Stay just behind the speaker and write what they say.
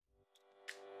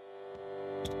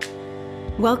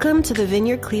Welcome to the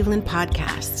Vineyard Cleveland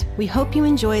podcast. We hope you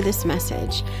enjoy this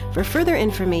message. For further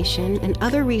information and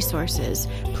other resources,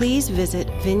 please visit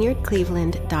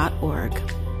vineyardcleveland.org.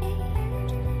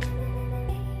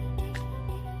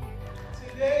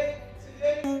 Today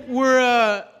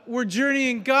we're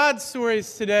journeying God's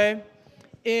stories today,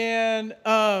 and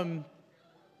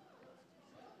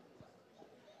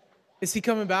is he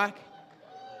coming back?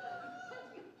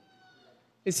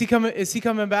 Is he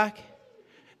coming back?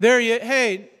 There you.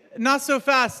 Hey, not so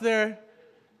fast there.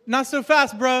 Not so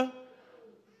fast, bro.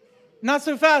 Not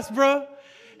so fast, bro.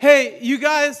 Hey, you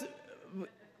guys,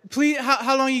 please,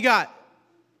 how long you got?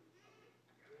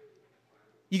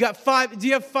 You got 5, do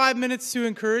you have 5 minutes to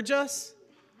encourage us?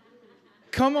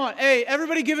 Come on. Hey,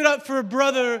 everybody give it up for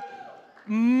brother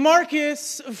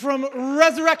Marcus from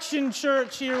Resurrection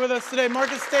Church here with us today.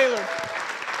 Marcus Taylor.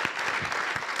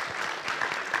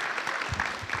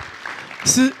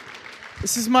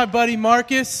 This is my buddy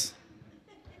Marcus.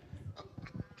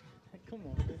 Come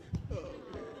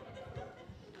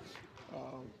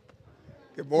on.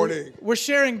 Good morning. We're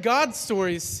sharing God's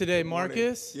stories today,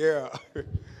 Marcus. Yeah.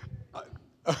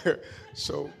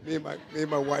 So me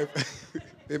and my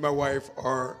wife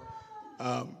are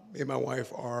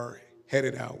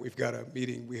headed out. We've got a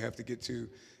meeting we have to get to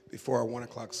before our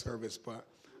 1:00 service. But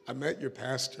I met your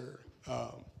pastor.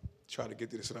 Try to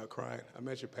get to this without crying. I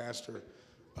met your pastor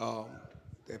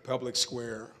at Public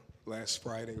Square last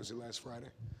Friday. Was it last Friday?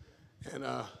 And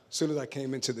as soon as I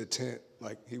came into the tent,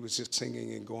 like he was just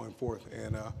singing and going forth,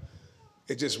 and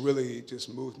it just really just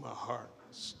moved my heart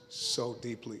so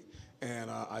deeply.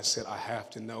 And I said, I have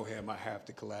to know him. I have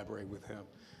to collaborate with him.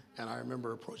 And I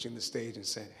remember approaching the stage and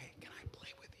saying, hey, can I play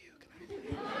with you?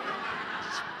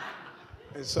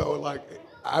 And so, like,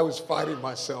 I was fighting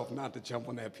myself not to jump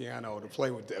on that piano or to play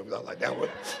with them. I was like, that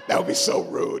would be so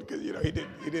rude because, you know, he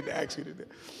didn't ask me to do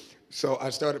it. So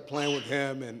I started playing with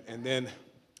him, and then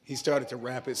he started to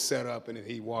wrap his set up, and then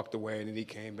he walked away, and then he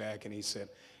came back, and he said,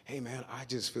 hey, man, I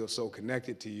just feel so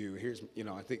connected to you. Here's, you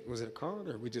know, I think, was it a card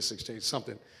or we just exchanged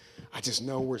something? I just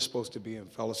know we're supposed to be in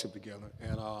fellowship together.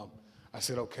 And I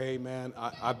said, okay, man,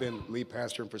 I've been lead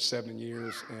pastoring for 7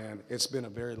 years, and it's been a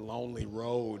very lonely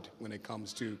road when it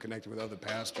comes to connecting with other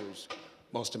pastors.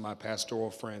 Most of my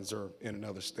pastoral friends are in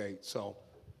another state. So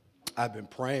I've been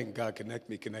praying, God, connect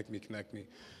me.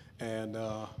 And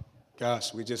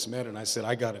gosh, we just met, and I said,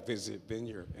 I got to visit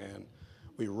Vineyard. And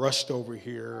we rushed over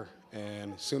here,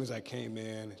 and as soon as I came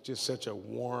in, just such a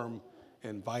warm,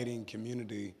 inviting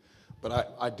community.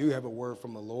 But I do have a word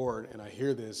from the Lord, and I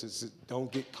hear this, is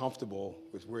don't get comfortable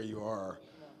with where you are,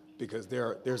 because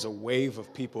there's a wave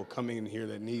of people coming in here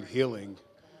that need healing,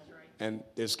 and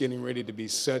there's getting ready to be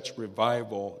such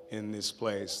revival in this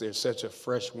place. There's such a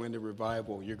fresh wind of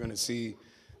revival. You're going to see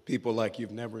people like you've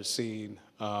never seen,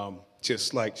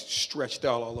 just like stretched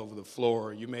out all over the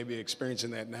floor. You may be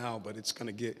experiencing that now, but it's going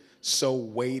to get so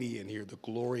weighty in here. The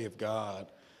glory of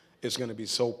God is going to be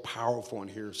so powerful in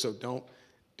here. So don't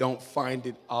find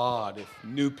it odd if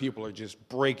new people are just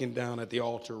breaking down at the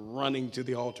altar, running to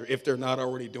the altar. If they're not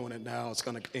already doing it now, it's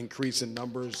going to increase in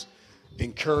numbers.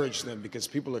 Encourage them, because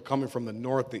people are coming from the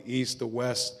north, the east, the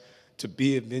west to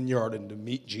be at Vineyard and to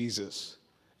meet Jesus.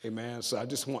 Amen. So I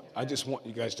just want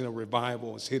you guys to know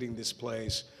revival is hitting this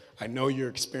place. I know you're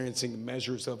experiencing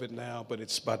measures of it now, but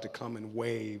it's about to come in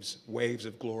waves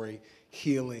of glory,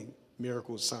 healing,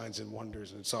 miracles, signs, and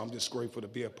wonders. And so I'm just grateful to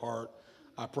be a part.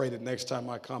 I pray that next time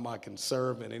I come, I can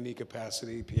serve in any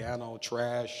capacity, piano,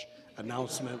 trash,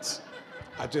 announcements.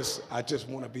 I just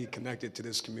want to be connected to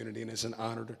this community, and it's an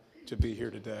honor to be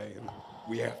here today. And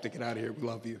we have to get out of here. We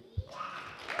love you.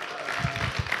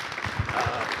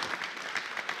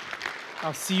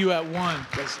 I'll see you at 1.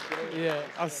 Yeah,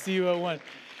 I'll see you at 1.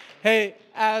 Hey,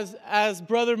 as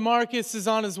Brother Marcus is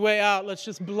on his way out, let's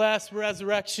just bless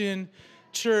Resurrection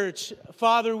Church.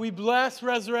 Father, we bless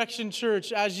Resurrection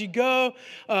Church. As you go,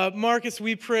 Marcus,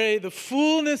 we pray the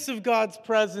fullness of God's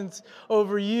presence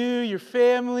over you, your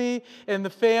family, and the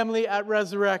family at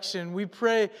Resurrection. We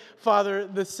pray, Father,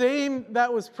 the same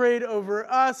that was prayed over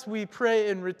us, we pray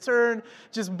in return,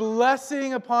 just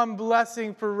blessing upon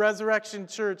blessing for Resurrection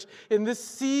Church. In this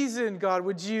season, God,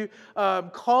 would you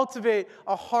cultivate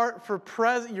a heart for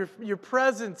your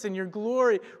presence and your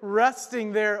glory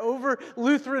resting there over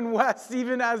Lutheran West,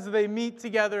 even as they meet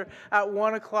together at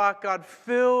 1:00. God,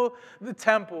 fill the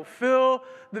temple, fill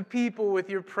the people with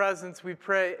your presence, we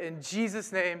pray. In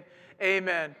Jesus' name,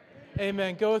 amen.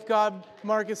 Amen. Go with God,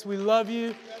 Marcus. We love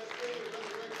you.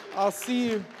 I'll see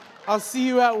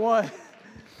you at 1.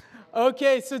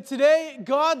 Okay, so today,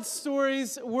 God's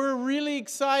stories, we're really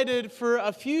excited for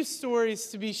a few stories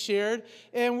to be shared,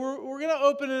 and we're going to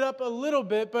open it up a little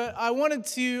bit, but I wanted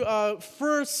to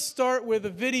first start with a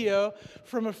video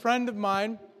from a friend of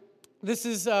mine. This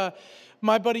is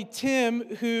my buddy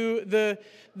Tim, who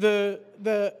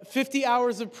the 50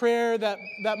 hours of prayer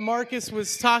that Marcus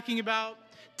was talking about.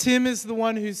 Tim is the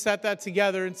one who set that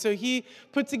together, and so he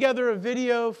put together a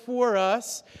video for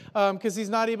us because he's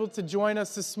not able to join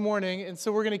us this morning, and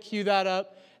so we're going to cue that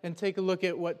up and take a look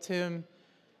at what Tim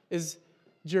is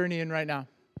journeying right now.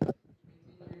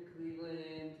 Vineyard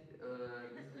Cleveland.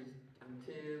 I'm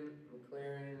Tim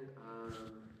McLaren.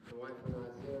 My wife and I,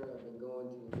 Sarah, have been going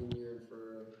to the vineyard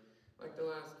for like the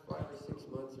last 5 or 6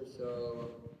 months or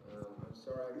so. I'm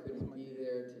sorry I couldn't be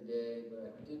there today,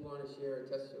 but I did want to share a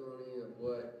testimony of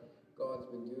what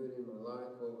God's been doing in my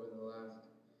life over the last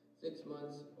 6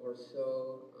 months or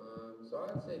so. So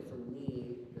I'd say for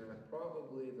me,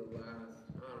 probably the last,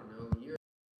 I don't know, year.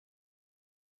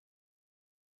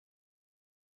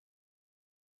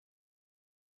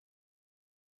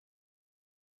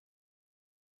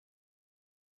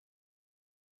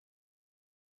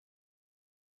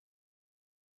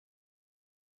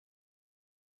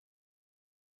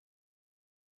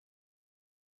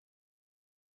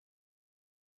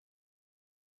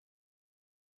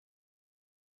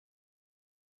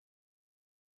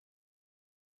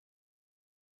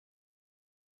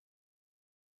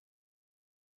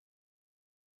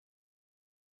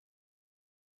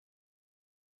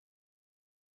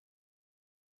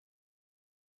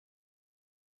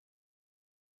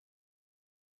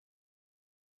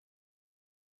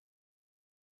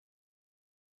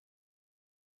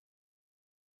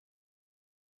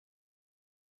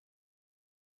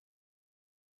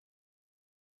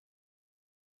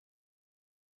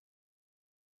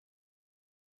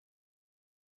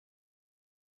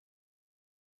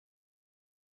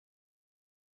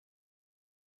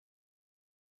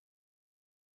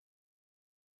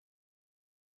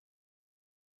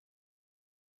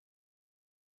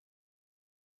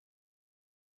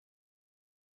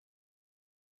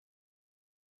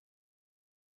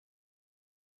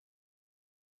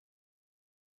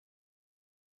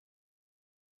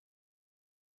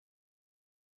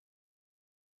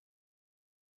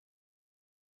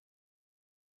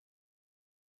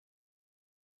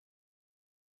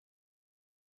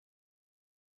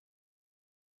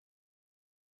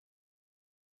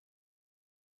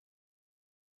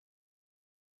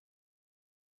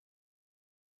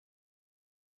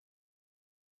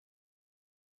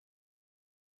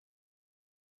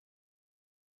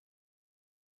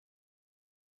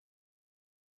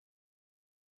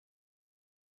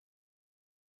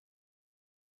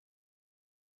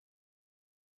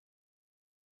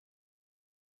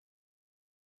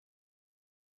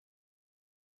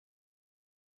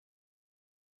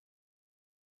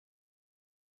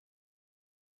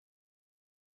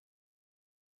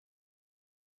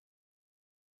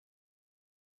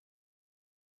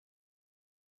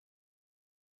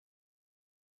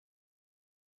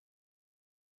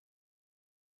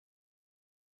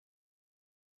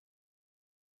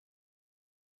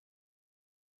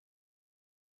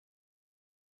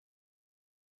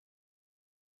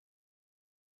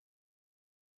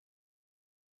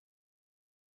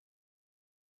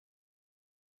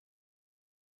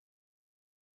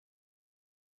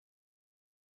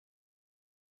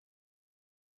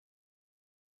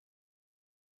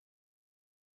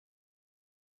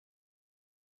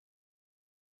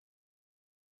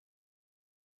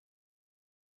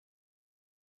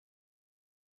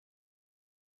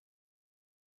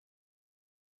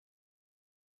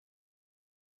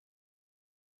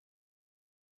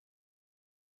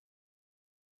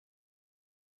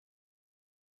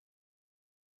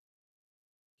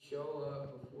 Show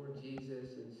up before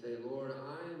Jesus and say, Lord,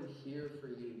 I am here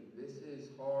for you. This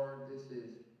is hard. This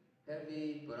is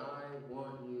heavy, but I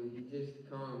want you. He just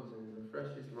comes and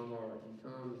refreshes my heart. He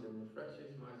comes and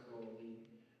refreshes my soul. He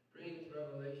brings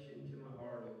revelation to my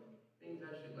heart of things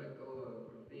I should let go of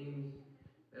or things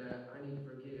that I need to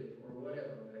forgive or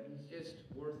whatever. That he's just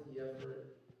worth the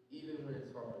effort even when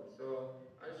it's hard. So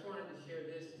I just wanted to share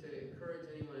this to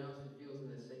encourage anyone else who feels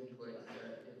in the same place.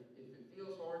 That if it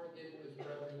feels hard to get into his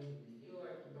presence, if you feel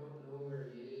like you don't know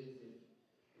where he is,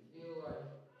 if you feel like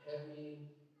heavy,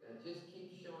 that just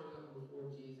keep showing up before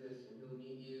Jesus and he'll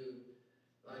meet you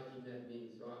like he met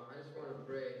me. So I just want to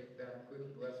pray that quick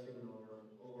blessing over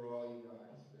all you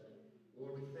guys. That,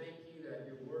 Lord, we thank you that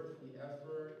you're worth the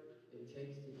effort it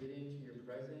takes to get into your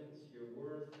presence. You're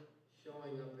worth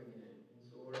showing up again. And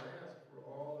so, Lord, I ask for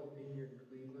all of Vineyard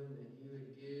Cleveland that you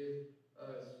would give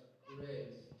us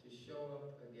grace to show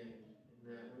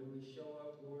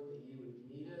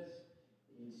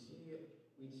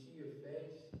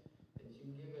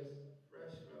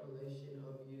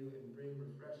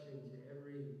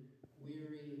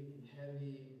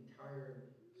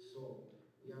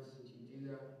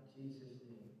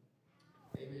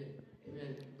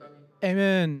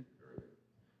Amen.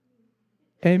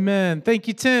 Amen. Thank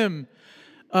you, Tim.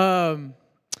 So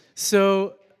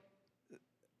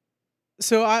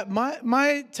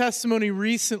my testimony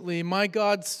recently, my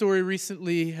God story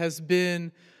recently has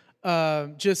been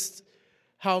just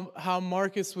how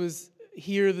Marcus was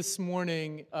here this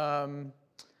morning,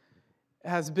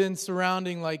 has been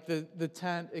surrounding like the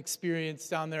tent experience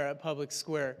down there at Public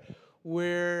Square,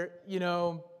 where,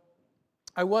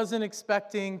 I wasn't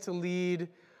expecting to lead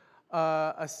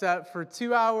a set for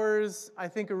 2 hours. I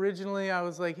think originally I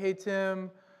was like, hey,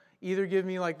 Tim, either give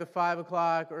me like the 5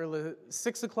 o'clock or the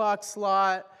 6 o'clock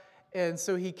slot. And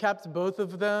so he kept both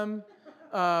of them,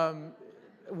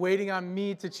 waiting on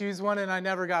me to choose one, and I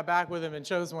never got back with him and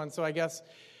chose one. So I guess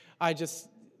I just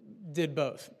did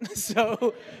both.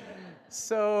 So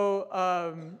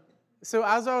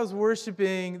as I was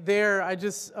worshiping there, I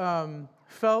just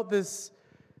felt this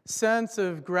sense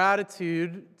of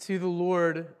gratitude to the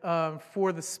Lord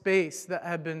for the space that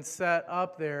had been set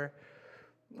up there,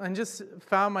 and just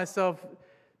found myself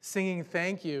singing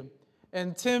thank you.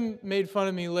 And Tim made fun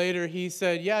of me later. He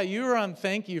said, yeah, you were on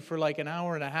thank you for like an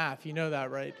hour and a half. You know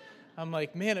that, right? I'm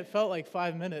like, man, it felt like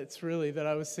 5 minutes, really, that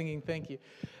I was singing thank you.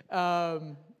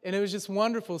 And it was just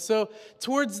wonderful. So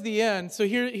towards the end,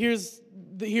 here's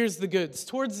the goods.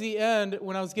 Towards the end,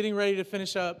 when I was getting ready to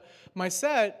finish up my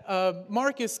set,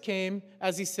 Marcus came,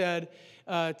 as he said,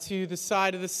 to the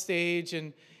side of the stage,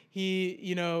 and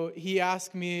he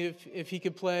asked me if he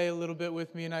could play a little bit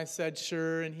with me, and I said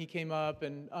sure, and he came up,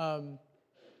 and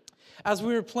as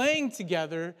we were playing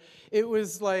together, it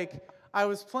was like I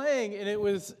was playing, and it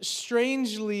was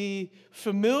strangely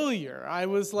familiar. I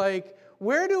was like,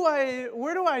 where do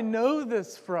I know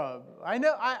this from?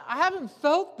 I haven't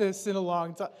felt this in a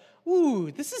long time. Ooh,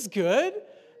 this is good.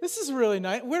 This is really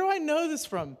nice. Where do I know this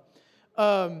from?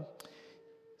 For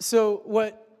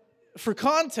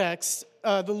context,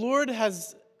 the Lord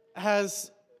has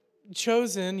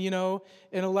chosen, and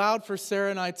allowed for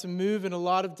Sarah and I to move in a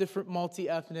lot of different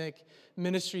multi-ethnic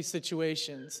ministry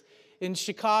situations. In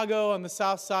Chicago, on the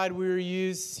south side, we were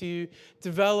used to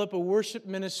develop a worship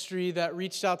ministry that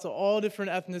reached out to all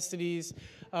different ethnicities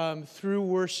through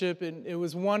worship, and it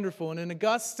was wonderful. And in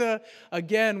Augusta,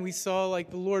 again, we saw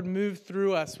like the Lord move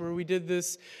through us, where we did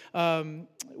this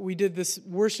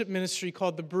worship ministry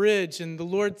called The Bridge, and the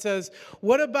Lord says,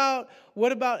 what about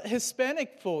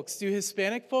Hispanic folks? Do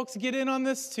Hispanic folks get in on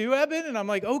this too, Eben? And I'm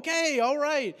like, okay, all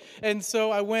right. And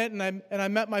so I went and I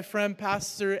met my friend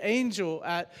Pastor Angel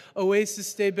at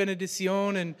Oasis de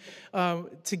Benedicion, and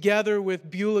together with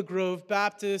Beulah Grove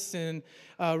Baptist and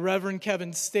Reverend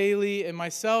Kevin Staley and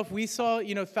myself, we saw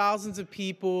thousands of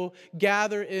people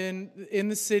gather in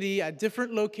the city at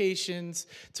different locations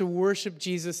to worship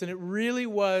Jesus, and it really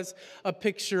was a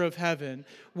picture of heaven.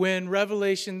 When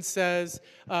Revelation says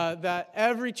that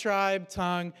every tribe,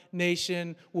 tongue,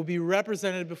 nation will be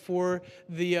represented before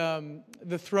the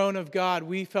throne of God,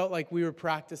 we felt like we were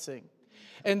practicing.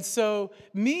 And so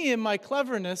me and my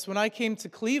cleverness, when I came to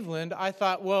Cleveland, I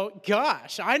thought, well,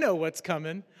 gosh, I know what's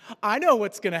coming. I know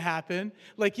what's going to happen.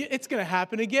 Like, it's going to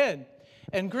happen again.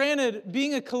 And granted,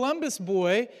 being a Columbus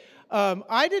boy,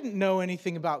 I didn't know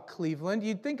anything about Cleveland.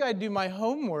 You'd think I'd do my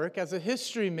homework as a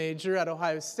history major at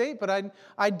Ohio State, but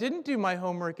I didn't do my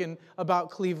homework about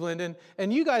Cleveland.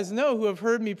 And you guys know, who have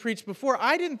heard me preach before,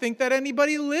 I didn't think that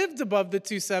anybody lived above the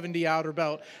 270 outer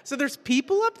belt. So there's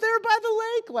people up there by the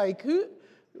lake? Like, who?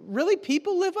 Really,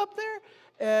 people live up there?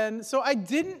 And so I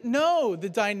didn't know the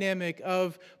dynamic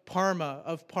of Parma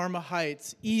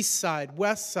Heights, East Side,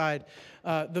 West Side,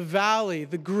 the Valley,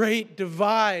 the great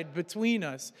divide between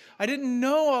us. I didn't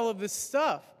know all of this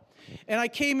stuff. And I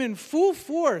came in full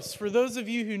force, for those of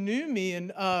you who knew me,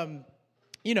 and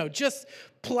just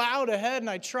plowed ahead, and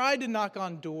I tried to knock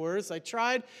on doors. I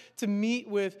tried to meet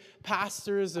with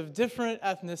pastors of different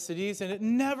ethnicities, and it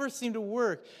never seemed to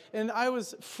work. And I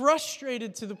was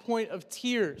frustrated to the point of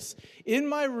tears in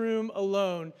my room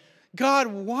alone. God,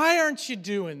 why aren't you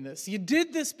doing this? You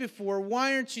did this before.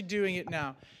 Why aren't you doing it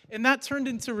now? And that turned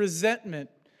into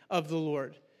resentment of the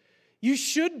Lord. You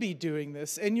should be doing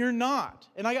this, and you're not.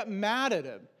 And I got mad at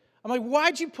him. I'm like,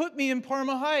 why'd you put me in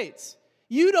Parma Heights?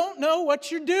 You don't know what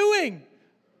you're doing.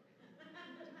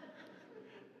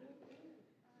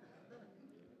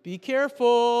 Be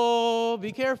careful.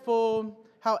 Be careful.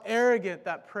 How arrogant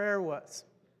that prayer was.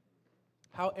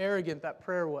 How arrogant that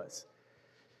prayer was.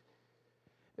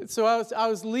 And so I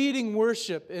was leading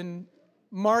worship, and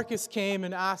Marcus came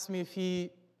and asked me if he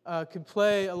could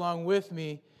play along with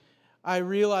me. I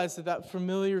realized that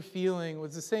familiar feeling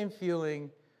was the same feeling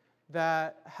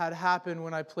that had happened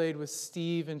when I played with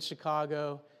Steve in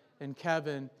Chicago and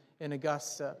Kevin in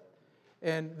Augusta.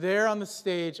 And there on the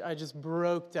stage, I just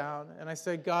broke down. And I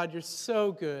said, God, you're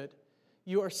so good.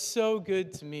 You are so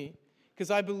good to me.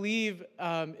 Because I believe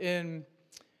in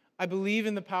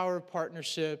the power of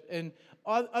partnership. And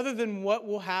other than what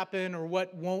will happen or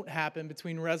what won't happen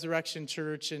between Resurrection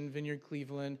Church and Vineyard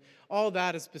Cleveland, all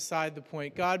that is beside the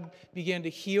point. God began to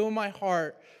heal my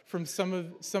heart from some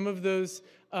of those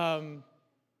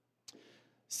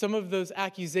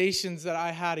accusations that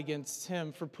I had against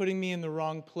him for putting me in the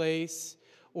wrong place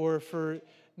or for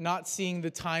not seeing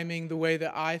the timing the way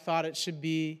that I thought it should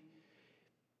be.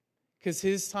 Because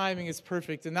his timing is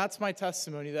perfect. And that's my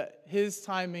testimony, that his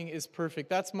timing is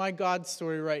perfect. That's my God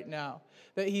story right now.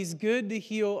 That he's good to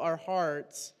heal our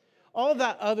hearts. All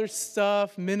that other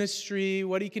stuff, ministry,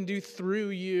 what he can do through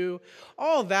you,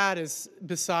 all that is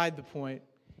beside the point.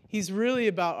 He's really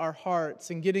about our hearts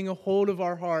and getting a hold of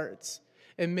our hearts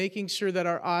and making sure that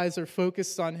our eyes are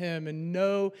focused on him and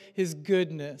know his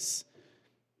goodness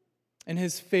and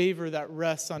his favor that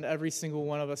rests on every single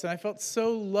one of us. And I felt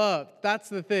so loved. That's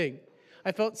the thing.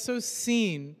 I felt so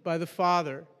seen by the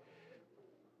Father.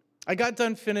 I got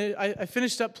done, I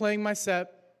finished up playing my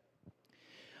set.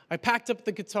 I packed up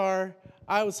the guitar.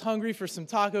 I was hungry for some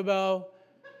Taco Bell.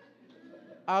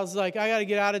 I was like, I got to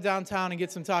get out of downtown and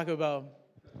get some Taco Bell.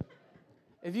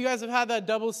 If you guys have had that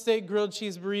double steak grilled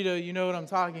cheese burrito, you know what I'm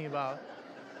talking about.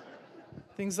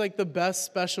 Things like the best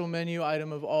special menu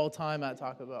item of all time at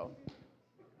Taco Bell.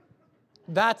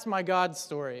 That's my God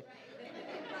story.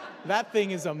 That thing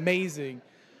is amazing.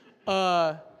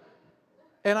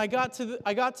 And I got to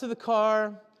the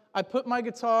car. I put my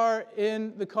guitar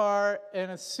in the car, and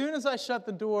as soon as I shut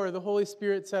the door, the Holy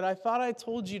Spirit said, I thought I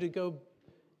told you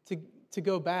to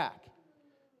go back.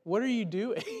 What are you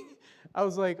doing? I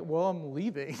was like, well, I'm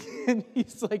leaving. And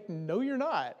he's like, no, you're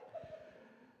not.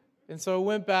 And so I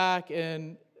went back,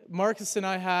 and Marcus and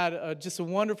I had just a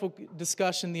wonderful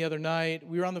discussion the other night.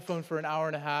 We were on the phone for an hour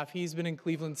and a half. He's been in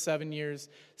Cleveland 7 years.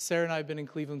 Sarah and I have been in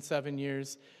Cleveland 7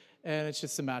 years. And it's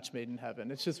just a match made in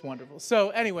heaven. It's just wonderful. So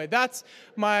anyway, that's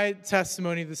my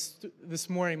testimony this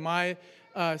morning, my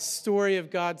story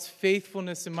of God's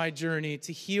faithfulness in my journey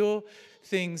to heal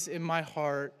things in my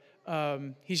heart.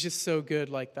 He's just so good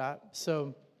like that.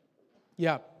 So,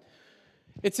 yeah.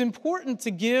 It's important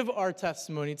to give our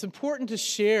testimony. It's important to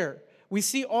share. We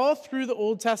see all through the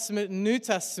Old Testament and New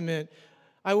Testament,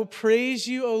 I will praise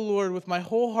you, O Lord, with my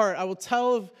whole heart. I will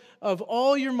tell of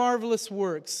all your marvelous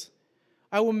works.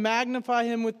 I will magnify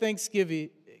him with thanksgiving.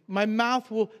 My mouth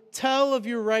will tell of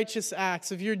your righteous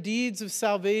acts, of your deeds of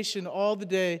salvation all the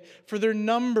day, for their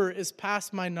number is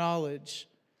past my knowledge.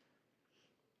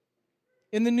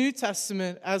 In the New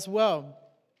Testament as well,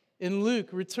 in Luke,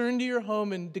 return to your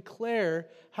home and declare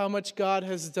how much God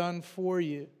has done for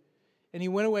you. And he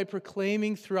went away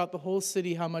proclaiming throughout the whole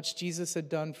city how much Jesus had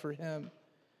done for him.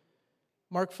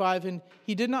 Mark 5, and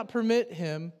he did not permit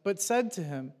him, but said to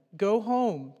him, go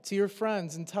home to your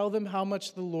friends and tell them how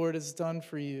much the Lord has done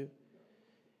for you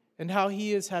and how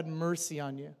he has had mercy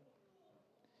on you.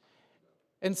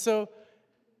 And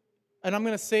I'm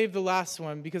going to save the last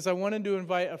one because I wanted to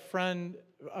invite a friend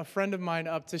of mine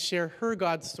up to share her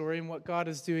God story and what God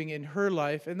is doing in her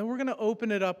life. And then we're going to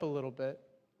open it up a little bit.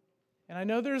 And I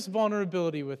know there's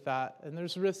vulnerability with that and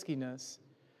there's riskiness.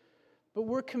 But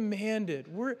we're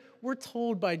commanded, we're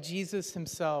told by Jesus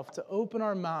himself to open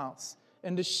our mouths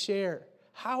and to share.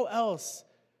 How else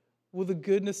will the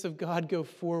goodness of God go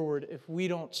forward if we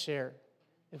don't share,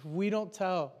 if we don't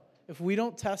tell, if we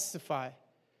don't testify?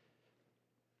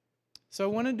 So I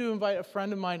wanted to invite a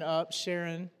friend of mine up,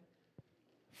 Sharon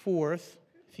Forth,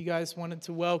 if you guys wanted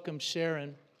to welcome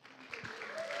Sharon.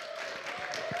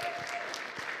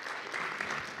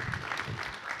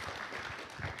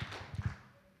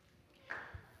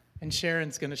 And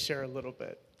Sharon's going to share a little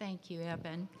bit. Thank you,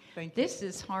 Evan. Thank you. This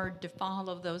is hard to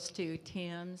follow, those two,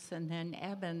 Tim's and then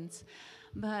Evan's.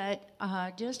 But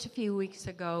just a few weeks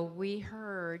ago, we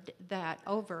heard that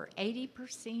over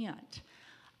 80%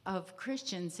 of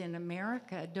Christians in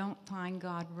America don't find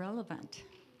God relevant.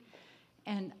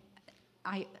 And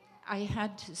I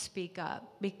had to speak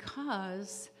up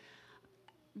because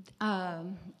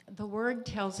the Word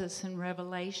tells us in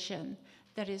Revelation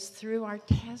that is through our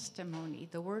testimony,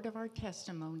 the word of our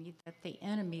testimony, that the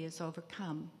enemy is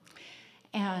overcome.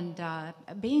 And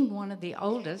being one of the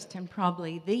oldest, and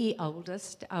probably the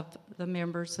oldest of the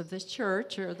members of this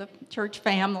church, or the church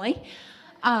family,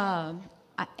 and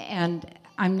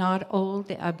I'm not old,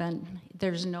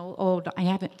 there's no old, I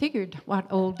haven't figured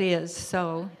what old is,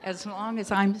 so as long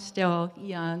as I'm still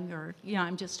young, or,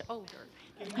 I'm just older.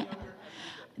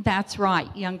 That's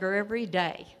right, younger every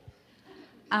day.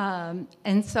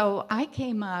 And so I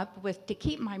came up with, to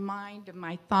keep my mind and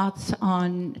my thoughts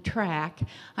on track,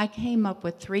 I came up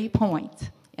with 3 points.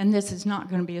 And this is not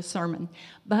going to be a sermon,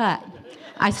 but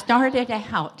I started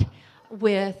out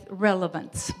with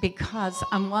relevance because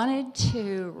I wanted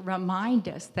to remind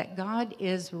us that God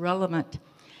is relevant.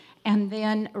 And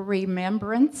then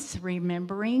remembering,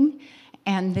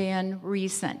 and then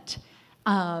recent.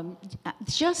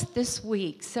 Just this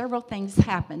week, several things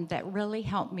happened that really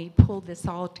helped me pull this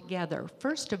all together.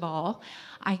 First of all,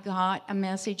 I got a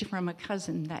message from a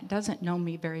cousin that doesn't know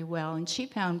me very well, and she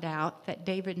found out that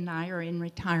David and I are in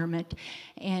retirement,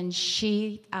 and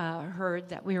she heard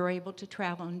that we were able to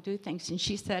travel and do things, and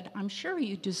she said, "I'm sure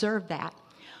you deserve that."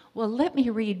 Well, let me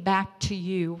read back to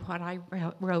you what I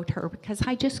wrote her, because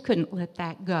I just couldn't let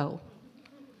that go.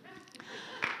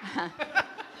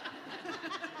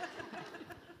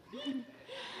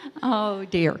 Oh,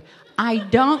 dear. I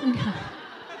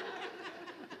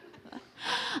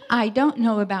don't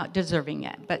know about deserving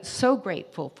it, but so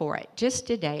grateful for it. Just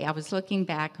today, I was looking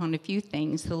back on a few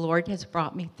things the Lord has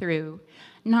brought me through.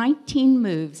 19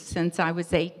 moves since I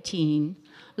was 18.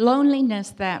 Loneliness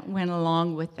that went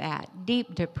along with that.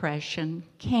 Deep depression,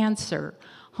 cancer,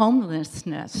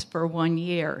 homelessness for 1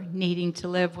 year, needing to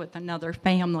live with another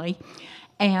family,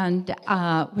 and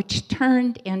which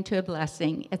turned into a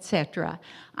blessing, etc.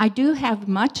 I do have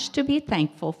much to be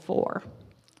thankful for.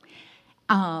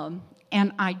 And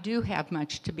I do have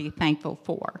much to be thankful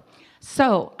for.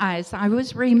 So as I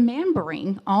was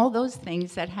remembering all those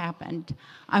things that happened,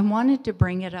 I wanted to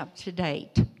bring it up to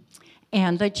date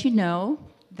and let you know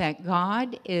that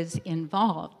God is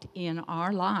involved in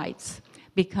our lives,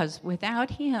 because without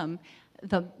him,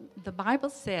 the Bible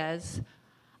says,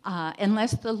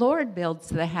 unless the Lord builds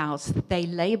the house, they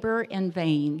labor in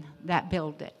vain that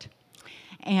build it.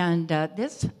 And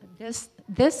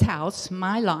this house,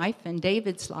 my life and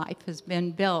David's life, has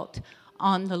been built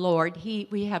on the Lord.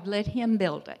 We have let him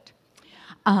build it.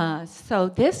 So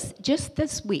just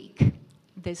this week,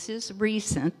 this is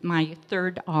recent, my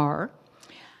third R,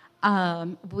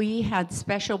 we had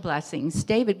special blessings.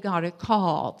 David got a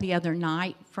call the other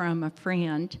night from a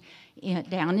friend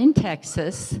down in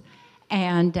Texas,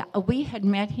 and we had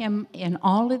met him in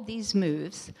all of these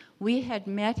moves. We had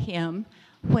met him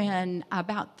when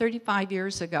about 35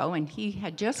 years ago, and he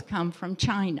had just come from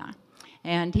China,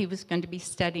 and he was going to be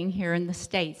studying here in the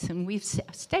States, and we've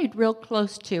stayed real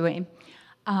close to him.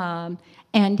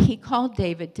 And he called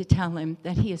David to tell him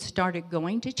that he has started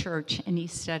going to church and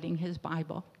he's studying his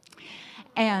Bible.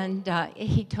 And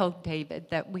he told David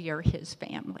that we are his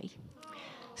family.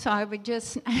 So I would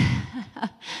just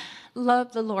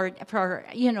love the Lord for,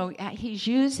 he's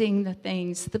using the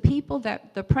things,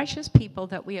 the precious people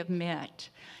that we have met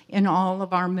in all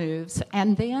of our moves.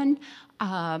 And then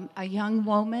a young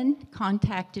woman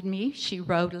contacted me. She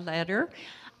wrote a letter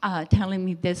telling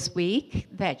me this week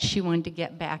that she wanted to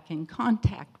get back in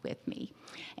contact with me.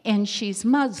 And she's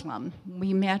Muslim.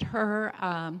 We met her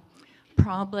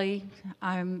probably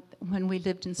when we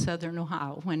lived in Southern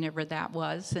Ohio, whenever that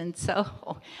was. And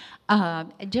so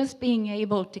just being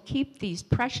able to keep these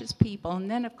precious people,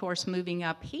 and then, of course, moving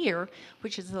up here,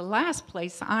 which is the last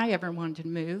place I ever wanted to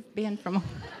move, being from...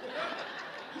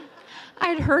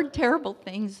 I'd heard terrible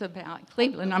things about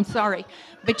Cleveland, I'm sorry.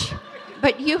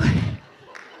 But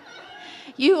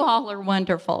you all are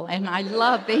wonderful, and I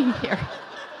love being here.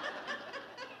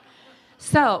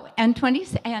 So,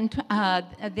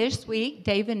 this week,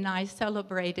 David and I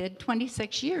celebrated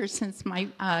 26 years since my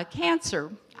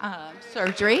cancer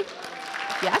surgery.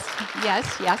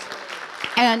 Yes.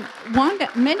 And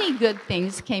many good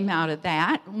things came out of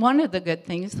that. One of the good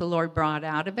things the Lord brought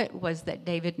out of it was that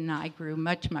David and I grew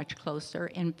much, much closer.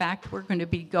 In fact, we're going to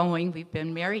be we've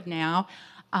been married now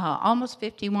almost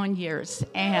 51 years.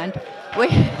 And we...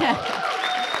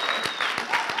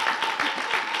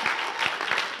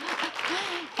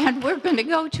 And we're going to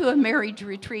go to a marriage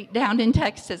retreat down in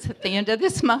Texas at the end of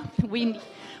this month.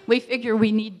 We figure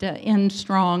we need to end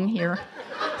strong here.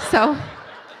 So,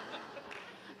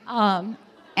 and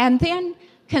then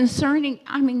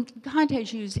God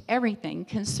has used everything.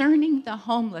 Concerning the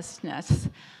homelessness,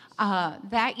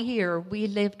 that year we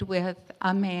lived with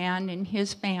a man and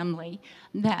his family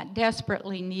that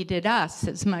desperately needed us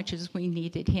as much as we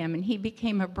needed him, and he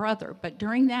became a brother. But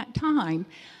during that time,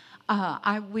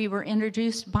 we were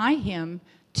introduced by him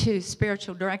to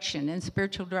spiritual direction, and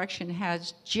spiritual direction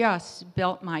has just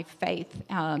built my faith,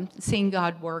 seeing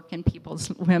God work in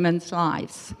women's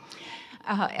lives.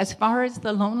 As far as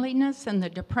the loneliness and the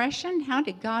depression, how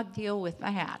did God deal with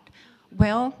that?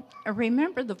 Well,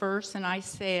 remember the verse in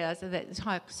Isaiah that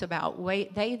talks about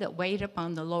they that wait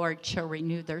upon the Lord shall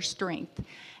renew their strength.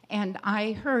 And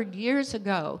I heard years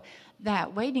ago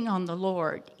that waiting on the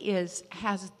Lord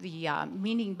has the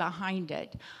meaning behind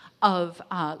it of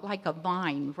like a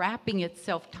vine wrapping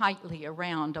itself tightly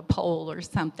around a pole or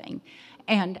something.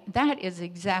 And that is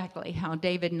exactly how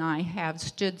David and I have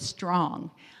stood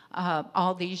strong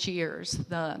all these years.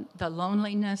 The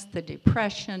loneliness, the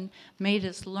depression made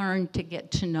us learn to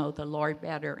get to know the Lord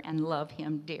better and love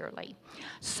him dearly.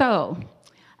 So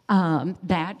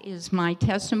that is my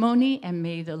testimony, and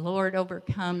may the Lord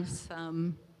overcome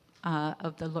some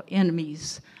of the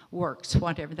enemy's works,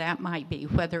 whatever that might be,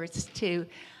 whether it's to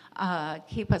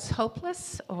keep us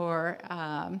hopeless or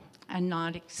and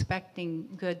not expecting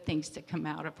good things to come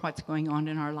out of what's going on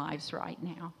in our lives right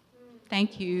now.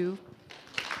 Thank you.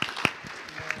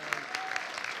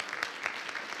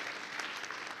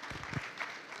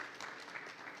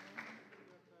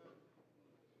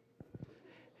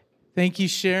 Thank you,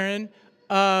 Sharon.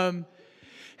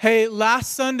 Hey,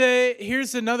 last Sunday,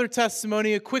 here's another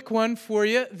testimony, a quick one for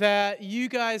you, that you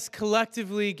guys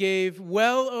collectively gave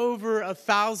well over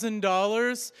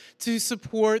 $1,000 to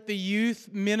support the youth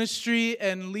ministry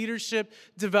and leadership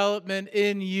development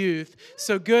in youth.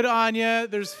 So good on you.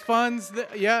 There's funds.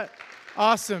 Yeah,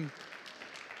 awesome.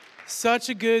 Such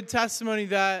a good testimony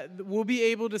that we'll be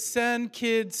able to send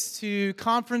kids to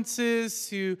conferences,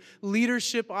 to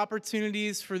leadership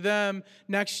opportunities for them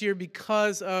next year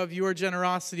because of your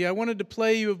generosity. I wanted to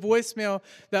play you a voicemail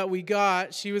that we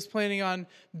got. She was planning on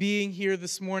being here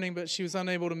this morning, but she was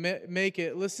unable to make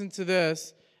it. Listen to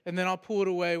this, and then I'll pull it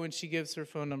away when she gives her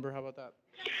phone number. How about that?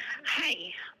 Hi,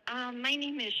 my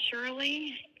name is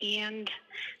Shirley, and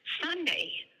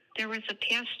Sunday there was a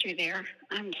pastor there.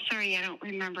 I'm sorry, I don't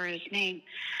remember his name,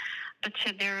 but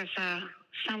said there was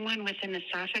someone with an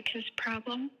esophagus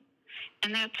problem,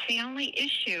 and that's the only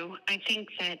issue I think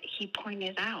that he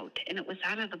pointed out, and it was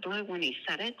out of the blue when he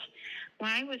said it. Well,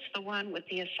 I was the one with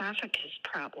the esophagus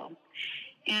problem,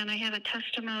 and I have a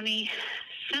testimony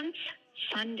since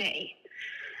Sunday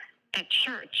at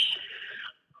church.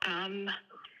 I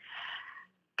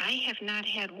have not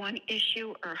had one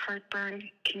issue or heartburn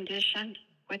condition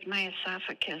with my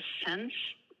esophagus since.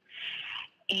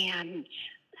 And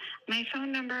my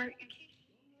phone number...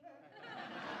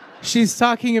 She's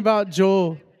talking about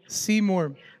Joel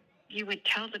Seymour. You would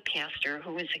tell the pastor,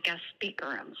 who was a guest speaker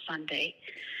on Sunday,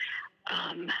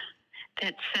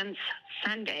 that since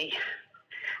Sunday,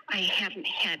 I haven't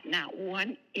had not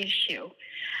one issue.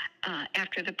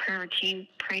 After the prayer team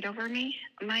prayed over me,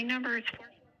 my number is 4.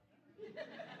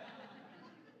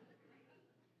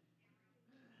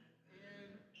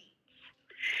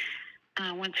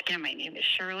 Once again, my name is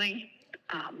Shirley,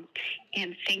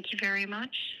 and thank you very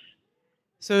much.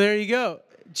 So there you go.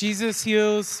 Jesus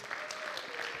heals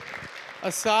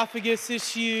esophagus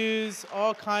issues,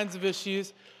 all kinds of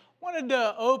issues. Wanted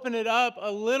to open it up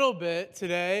a little bit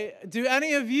today. Do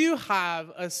any of you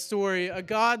have a story, a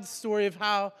God story of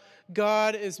how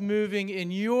God is moving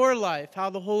in your life, how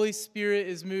the Holy Spirit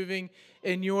is moving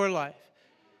in your life?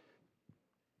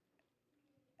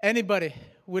 Anybody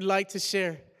would like to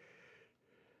share?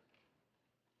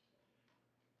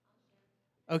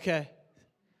 Okay.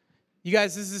 You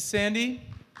guys, this is Sandy.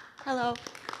 Hello.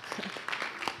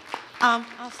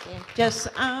 I'll stand. Just,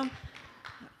 all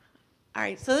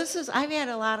right, so I've had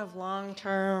a lot of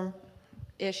long-term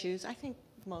issues. I think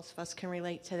most of us can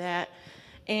relate to that.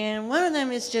 And one of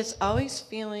them is just always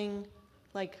feeling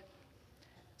like,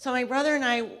 so my brother and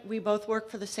I, we both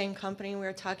work for the same company. We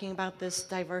were talking about this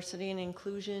diversity and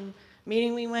inclusion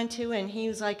meeting we went to, and he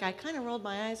was like, I kind of rolled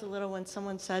my eyes a little when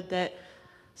someone said that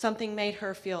something made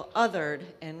her feel othered,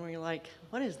 and we're like,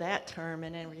 what is that term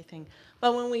and everything?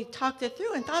 But when we talked it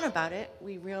through and thought about it,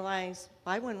 we realized,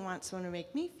 well, I wouldn't want someone to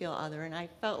make me feel other, and I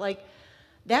felt like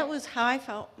that was how I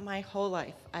felt my whole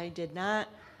life. I did not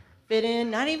fit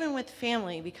in, not even with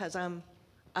family, because I'm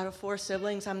out of 4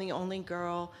 siblings, I'm the only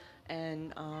girl,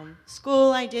 and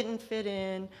school I didn't fit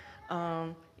in,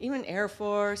 even Air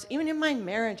Force, even in my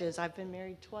marriages. I've been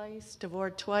married twice,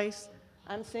 divorced twice.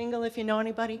 I'm single if you know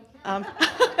anybody.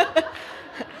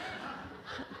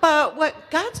 But what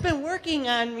God's been working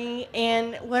on me,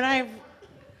 and what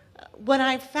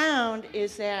I've found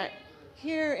is that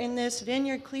here in this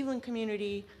Vineyard Cleveland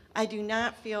community, I do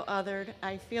not feel othered.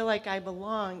 I feel like I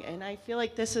belong, and I feel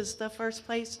like this is the first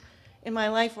place in my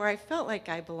life where I felt like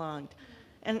I belonged.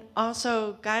 And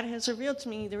also, God has revealed to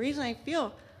me the reason I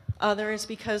feel other is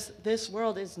because this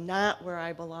world is not where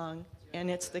I belong, and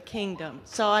it's the kingdom.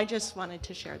 So I just wanted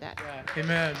to share that. Yeah.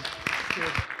 Amen.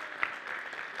 Good.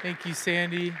 Thank you,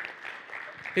 Sandy.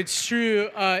 It's true.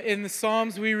 In the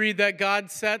Psalms, we read that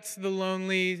God sets the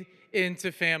lonely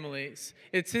into families.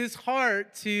 It's his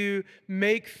heart to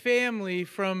make family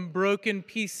from broken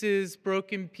pieces,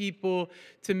 broken people,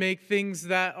 to make things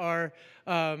that are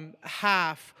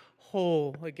half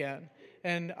whole again.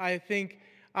 And I think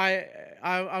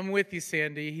I'm with you,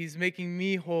 Sandy. He's making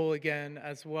me whole again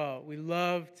as well. We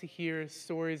love to hear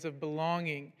stories of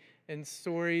belonging and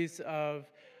stories of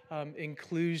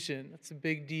inclusion. That's a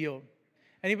big deal.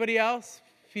 Anybody else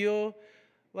feel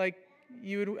like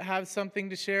you would have something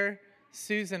to share?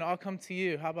 Susan, I'll come to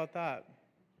you. How about that?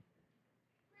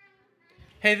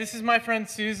 Hey, this is my friend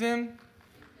Susan.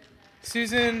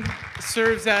 Susan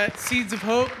serves at Seeds of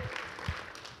Hope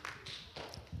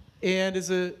and is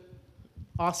an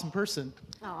awesome person.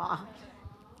 Aw,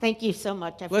 thank you so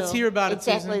much. Let's hear about it,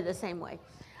 exactly Susan. the same way.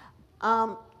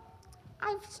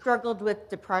 I've struggled with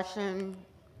depression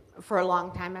for a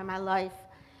long time in my life,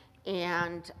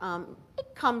 and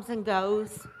it comes and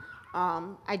goes.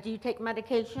 I do take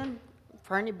medication.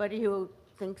 For anybody who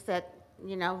thinks that,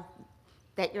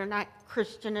 that you're not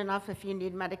Christian enough if you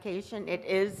need medication, it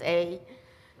is a,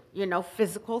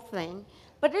 physical thing,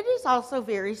 but it is also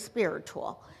very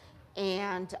spiritual.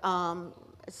 And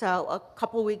so a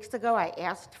couple weeks ago, I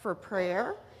asked for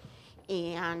prayer,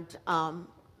 and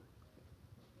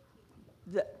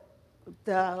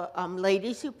the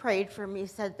ladies who prayed for me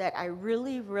said that I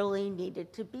really, really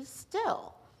needed to be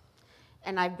still.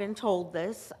 And I've been told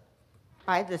this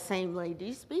by the same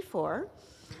ladies before.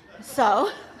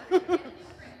 So,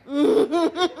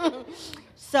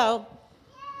 so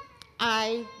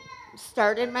I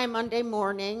started my Monday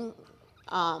morning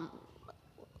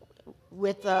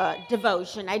with a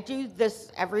devotion. I do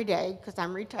this every day because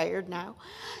I'm retired now.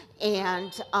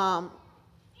 And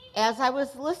as I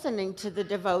was listening to the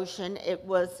devotion, it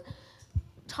was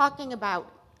talking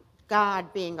about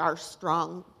God being our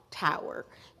strong tower.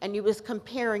 And he was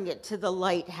comparing it to the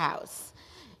lighthouse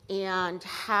and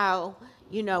how,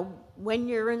 when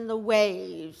you're in the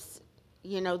waves,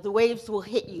 the waves will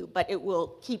hit you, but it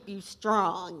will keep you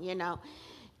strong,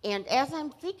 And as I'm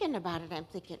thinking about it, I'm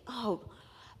thinking, oh,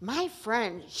 my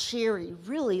friend Sherry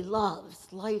really loves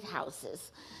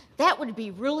lighthouses. That would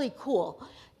be really cool.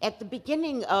 At the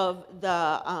beginning of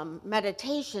the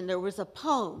meditation, there was a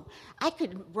poem. I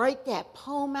could write that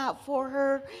poem out for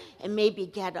her and maybe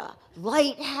get a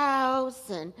lighthouse.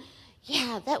 And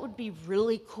yeah, that would be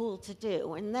really cool to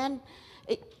do. And then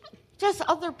just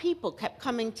other people kept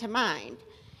coming to mind.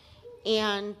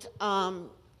 And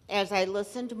as I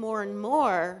listened more and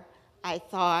more, I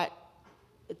thought,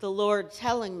 the Lord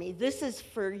telling me, this is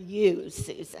for you,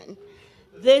 Susan.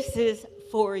 This is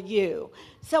for you.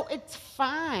 So it's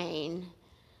fine.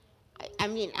 I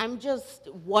mean, I'm just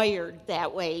wired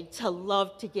that way to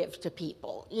love to give to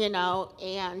people,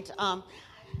 and,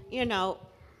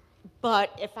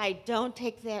 but if I don't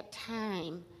take that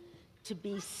time to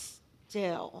be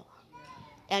still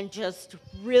and just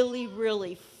really,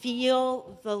 really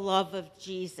feel the love of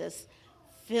Jesus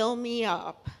fill me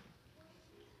up,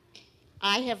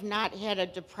 I have not had a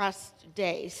depressed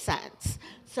day since.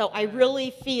 So I really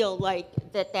feel like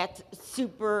that's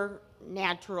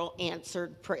supernatural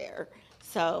answered prayer.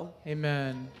 So,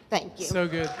 amen. Thank you. So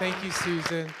good. Thank you,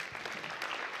 Susan.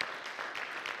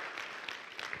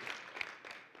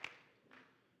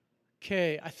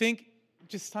 Okay, I think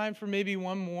just time for maybe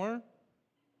one more.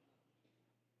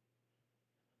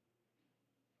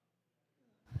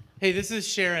 Hey, this is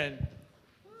Sharon.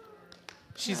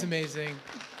 She's amazing.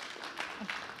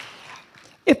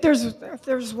 If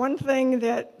there's one thing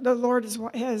that the Lord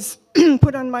has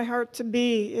put on my heart to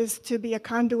be, is to be a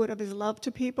conduit of his love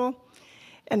to people.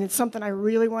 And it's something I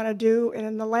really want to do. And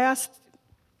in the last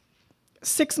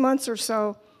 6 months or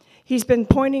so, he's been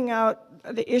pointing out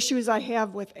the issues I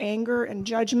have with anger and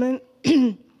judgment.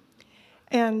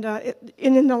 And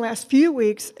in the last few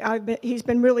weeks, he's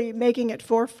been really making it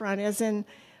forefront, as in,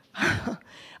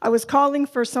 I was calling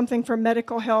for something for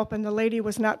medical help, and the lady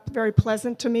was not very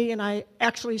pleasant to me, and I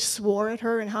actually swore at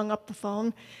her and hung up the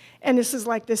phone. And this is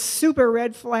like this super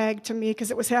red flag to me because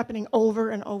it was happening over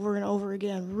and over and over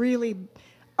again, really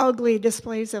ugly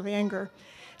displays of anger.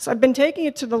 So I've been taking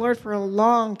it to the Lord for a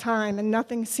long time, and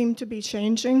nothing seemed to be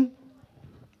changing.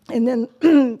 And then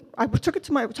I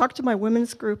talked to my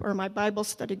women's group or my Bible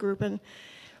study group, and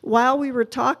while we were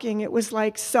talking, it was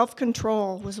like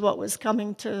self-control was what was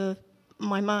coming to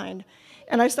my mind.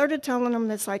 And I started telling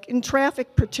them it's like in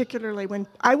traffic particularly, when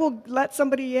I will let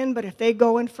somebody in, but if they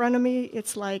go in front of me,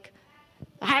 it's like,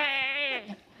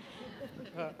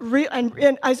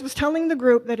 And I was telling the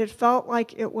group that it felt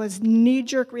like it was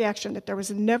knee-jerk reaction, that there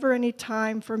was never any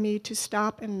time for me to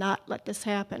stop and not let this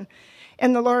happen.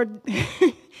 And the Lord,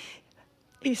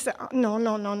 he said, no.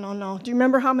 Do you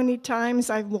remember how many times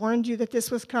I've warned you that this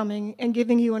was coming and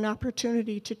giving you an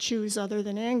opportunity to choose other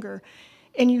than anger?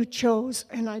 And you chose,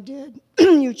 and I did.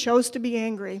 You chose to be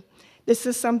angry. This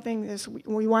is something,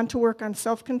 we want to work on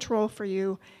self-control for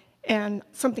you, and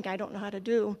something I don't know how to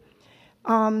do.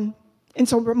 And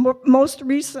so most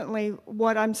recently,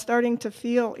 what I'm starting to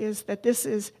feel is that this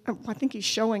is, I think he's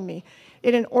showing me,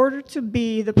 that in order to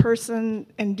be the person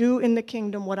and do in the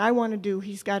kingdom what I want to do,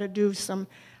 he's got to do some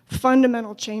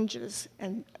fundamental changes.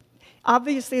 And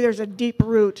obviously there's a deep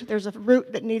root. There's a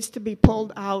root that needs to be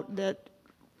pulled out that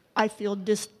I feel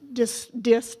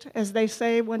dissed, as they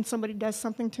say, when somebody does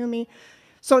something to me.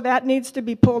 So that needs to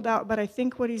be pulled out, but I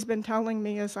think what he's been telling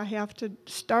me is I have to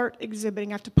I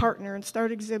have to partner and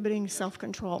start exhibiting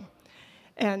self-control.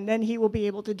 And then he will be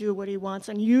able to do what he wants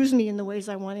and use me in the ways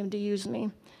I want him to use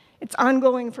me. It's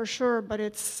ongoing for sure, but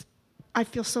I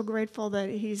feel so grateful that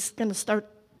he's going to start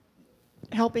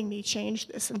helping me change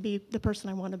this and be the person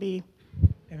I want to be.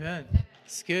 Amen.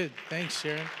 It's good. Thanks,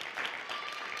 Sharon.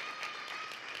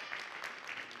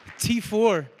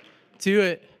 T4, do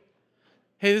it.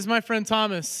 Hey, this is my friend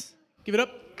Thomas. Give it up.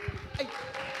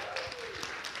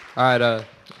 All right,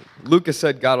 Lucas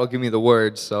said God will give me the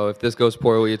words, so if this goes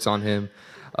poorly, it's on him.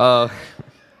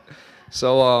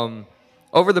 So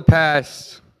over the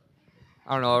past,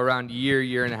 I don't know, around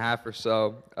year and a half or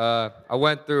so, I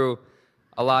went through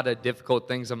a lot of difficult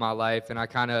things in my life, and I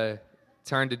kind of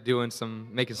turned to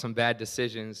making some bad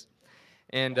decisions.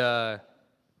 And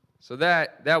so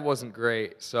that wasn't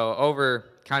great. So over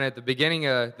kind of at the beginning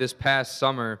of this past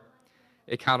summer,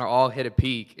 it kind of all hit a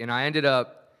peak. And I ended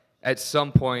up at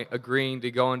some point agreeing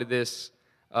to go into this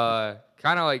kind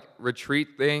of like retreat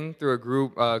thing through a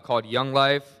group called Young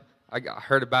Life. I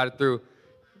heard about it through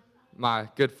my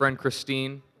good friend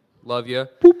Christine. Love you.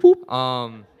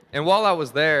 And while I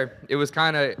was there, it was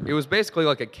basically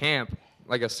like a camp,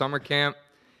 like a summer camp.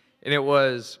 And it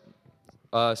was,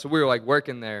 so we were like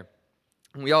working there.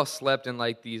 And we all slept in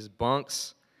like these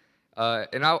bunks.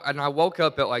 And I woke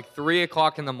up at like 3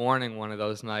 o'clock in the morning one of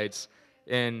those nights.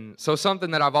 And so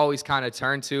something that I've always kind of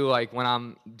turned to, like when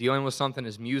I'm dealing with something,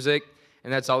 is music.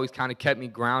 And that's always kind of kept me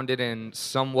grounded and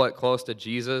somewhat close to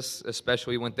Jesus,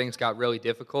 especially when things got really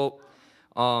difficult.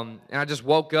 And I just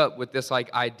woke up with this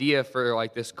like idea for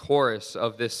like this chorus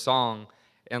of this song.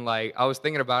 And like I was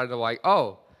thinking about it, like,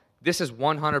 oh, this is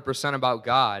 100% about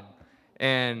God.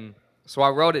 And so I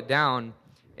wrote it down,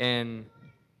 and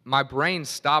my brain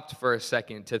stopped for a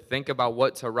second to think about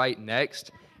what to write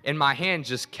next, and my hand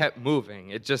just kept moving.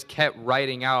 It just kept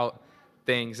writing out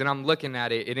things, and I'm looking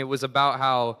at it, and it was about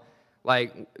how,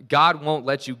 like, God won't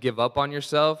let you give up on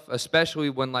yourself, especially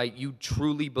when, like, you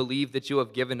truly believe that you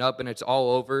have given up and it's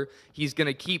all over. He's going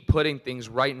to keep putting things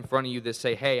right in front of you that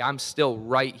say, hey, I'm still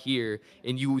right here,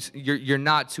 and you're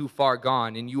not too far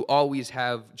gone, and you always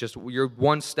have you're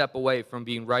one step away from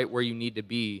being right where you need to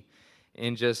be.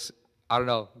 And just, I don't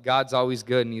know, God's always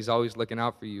good, and he's always looking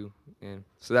out for you. And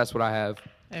so that's what I have.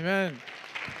 Amen.